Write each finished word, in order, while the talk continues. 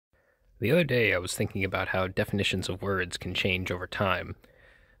The other day, I was thinking about how definitions of words can change over time,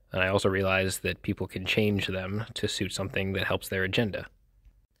 and I also realized that people can change them to suit something that helps their agenda.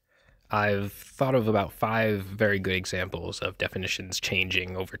 I've thought of about five very good examples of definitions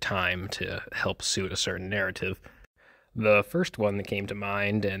changing over time to help suit a certain narrative. The first one that came to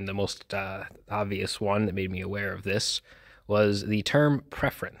mind, and the most obvious one that made me aware of this, was the term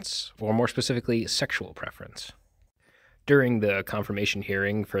preference, or more specifically, sexual preference. During the confirmation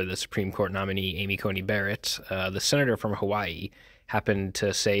hearing for the Supreme Court nominee Amy Coney Barrett, the senator from Hawaii happened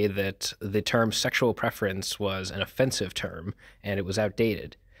to say that the term sexual preference was an offensive term and it was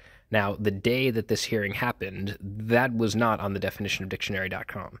outdated. Now, the day that this hearing happened, that was not on the definition of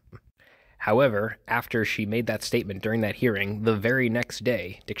dictionary.com. However, after she made that statement during that hearing, the very next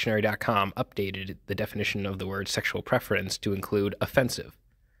day, dictionary.com updated the definition of the word sexual preference to include offensive.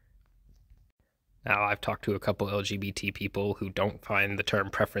 Now, I've talked to a couple LGBT people who don't find the term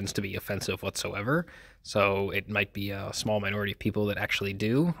preference to be offensive whatsoever, so it might be a small minority of people that actually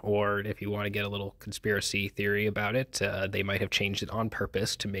do, or if you want to get a little conspiracy theory about it, they might have changed it on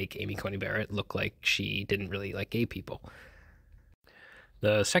purpose to make Amy Coney Barrett look like she didn't really like gay people.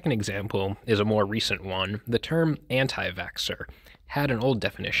 The second example is a more recent one. The term anti-vaxxer had an old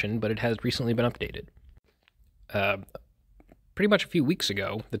definition, but it has recently been updated. Pretty much a few weeks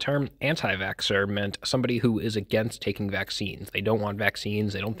ago, the term anti-vaxxer meant somebody who is against taking vaccines. They don't want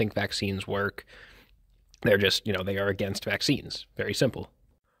vaccines. They don't think vaccines work. They're just, they are against vaccines. Very simple.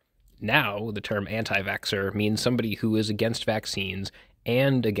 Now, the term anti-vaxxer means somebody who is against vaccines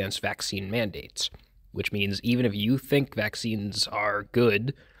and against vaccine mandates, which means even if you think vaccines are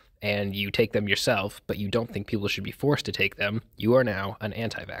good and you take them yourself, but you don't think people should be forced to take them, you are now an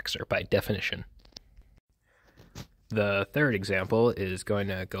anti-vaxxer by definition. The third example is going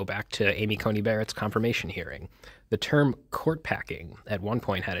to go back to Amy Coney Barrett's confirmation hearing. The term court packing at one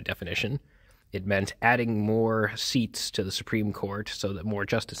point had a definition. It meant adding more seats to the Supreme Court so that more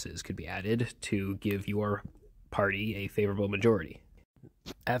justices could be added to give your party a favorable majority.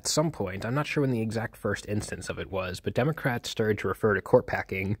 At some point, I'm not sure when the exact first instance of it was, but Democrats started to refer to court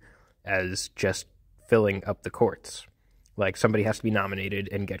packing as just filling up the courts. Like somebody has to be nominated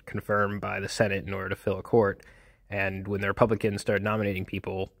and get confirmed by the Senate in order to fill a court. And when the Republicans started nominating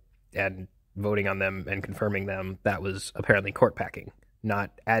people and voting on them and confirming them, that was apparently court packing,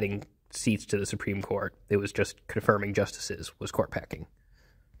 not adding seats to the Supreme Court. It was just confirming justices was court packing.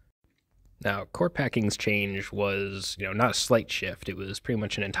 Now, court packing's change was, not a slight shift. It was pretty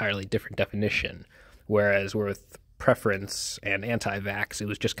much an entirely different definition, whereas with preference and anti-vax, it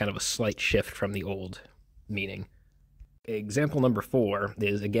was just kind of a slight shift from the old meaning. Example number 4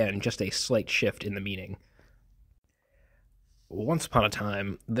 is, again, just a slight shift in the meaning. Once upon a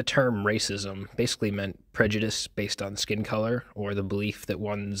time, the term racism basically meant prejudice based on skin color, or the belief that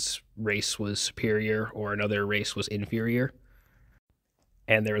one's race was superior or another race was inferior.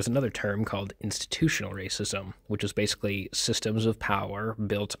 And there was another term called institutional racism, which was basically systems of power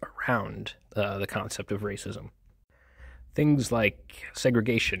built around the concept of racism. Things like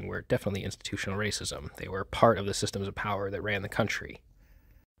segregation were definitely institutional racism. They were part of the systems of power that ran the country.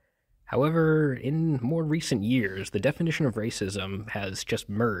 However, in more recent years, the definition of racism has just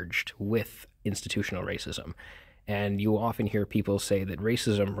merged with institutional racism, and you will often hear people say that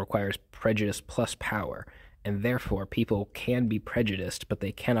racism requires prejudice plus power, and therefore people can be prejudiced, but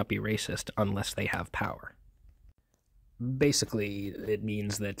they cannot be racist unless they have power. Basically, it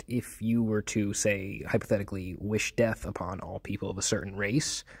means that if you were to, say, hypothetically wish death upon all people of a certain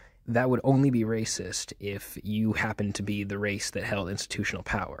race, that would only be racist if you happen to be the race that held institutional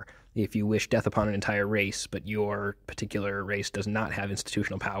power. If you wish death upon an entire race, but your particular race does not have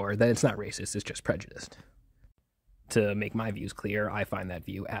institutional power, then it's not racist, it's just prejudiced. To make my views clear, I find that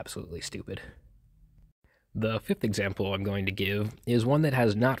view absolutely stupid. The fifth example I'm going to give is one that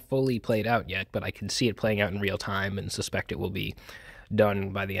has not fully played out yet, but I can see it playing out in real time and suspect it will be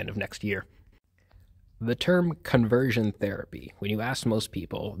done by the end of next year. The term conversion therapy, when you ask most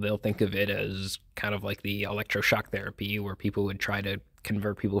people, they'll think of it as kind of like the electroshock therapy, where people would try to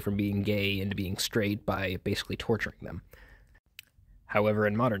convert people from being gay into being straight by basically torturing them. However,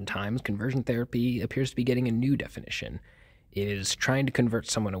 in modern times, conversion therapy appears to be getting a new definition. It is trying to convert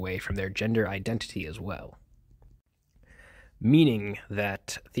someone away from their gender identity as well. Meaning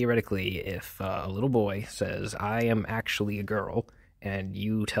that, theoretically, if a little boy says, "I am actually a girl," and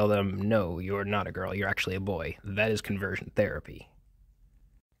you tell them, "No, you're not a girl, you're actually a boy," that is conversion therapy.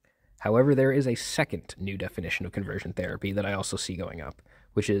 However, there is a second new definition of conversion therapy that I also see going up,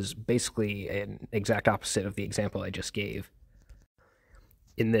 which is basically an exact opposite of the example I just gave.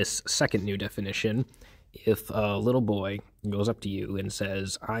 In this second new definition, If a little boy goes up to you and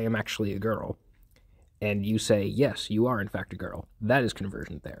says, "I am actually a girl," and you say, "Yes, you are in fact a girl," that is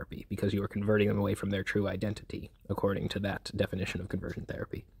conversion therapy, because you are converting them away from their true identity, according to that definition of conversion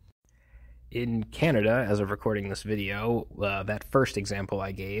therapy. In Canada, as of recording this video, that first example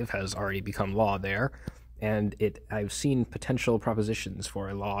I gave has already become law there, and I've seen potential propositions for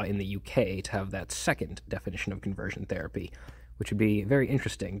a law in the UK to have that second definition of conversion therapy, which would be very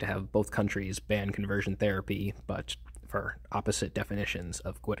interesting to have both countries ban conversion therapy, but for opposite definitions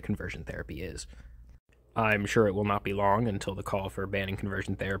of what conversion therapy is. I'm sure it will not be long until the call for banning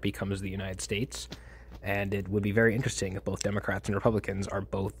conversion therapy comes to the United States, and it would be very interesting if both Democrats and Republicans are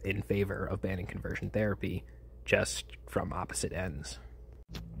both in favor of banning conversion therapy, just from opposite ends.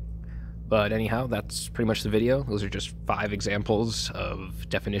 But anyhow, that's pretty much the video. Those are just 5 examples of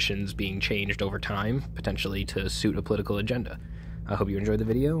definitions being changed over time, potentially to suit a political agenda. I hope you enjoyed the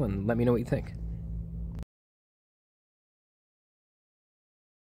video, and let me know what you think.